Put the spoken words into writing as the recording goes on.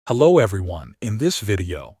Hello everyone, in this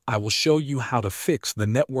video, I will show you how to fix the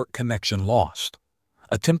network connection lost,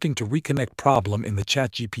 attempting to reconnect problem in the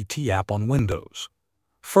ChatGPT app on Windows.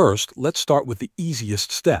 First, let's start with the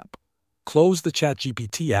easiest step. Close the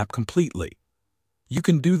ChatGPT app completely. You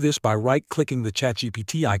can do this by right-clicking the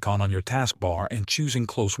ChatGPT icon on your taskbar and choosing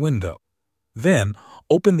Close Window. Then,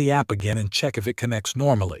 open the app again and check if it connects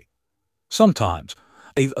normally. Sometimes,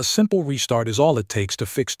 a simple restart is all it takes to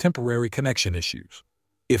fix temporary connection issues.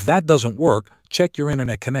 If that doesn't work, check your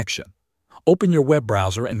internet connection. Open your web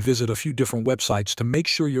browser and visit a few different websites to make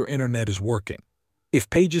sure your internet is working. If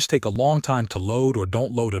pages take a long time to load or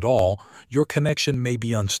don't load at all, your connection may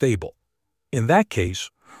be unstable. In that case,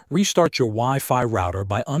 restart your Wi-Fi router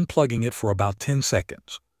by unplugging it for about 10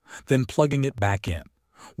 seconds, then plugging it back in.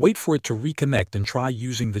 Wait for it to reconnect and try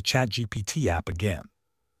using the ChatGPT app again.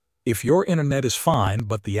 If your internet is fine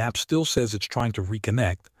but the app still says it's trying to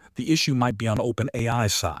reconnect, the issue might be on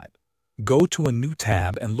OpenAI's side. Go to a new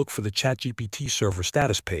tab and look for the ChatGPT server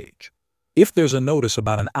status page. If there's a notice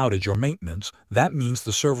about an outage or maintenance, that means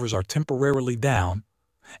the servers are temporarily down,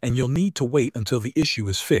 and you'll need to wait until the issue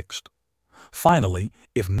is fixed. Finally,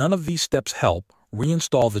 if none of these steps help,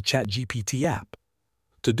 reinstall the ChatGPT app.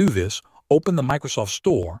 To do this, open the Microsoft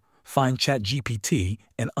Store, find ChatGPT,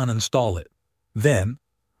 and uninstall it. Then,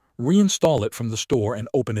 reinstall it from the store and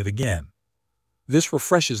open it again. This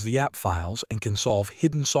refreshes the app files and can solve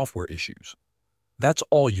hidden software issues. That's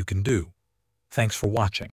all you can do. Thanks for watching.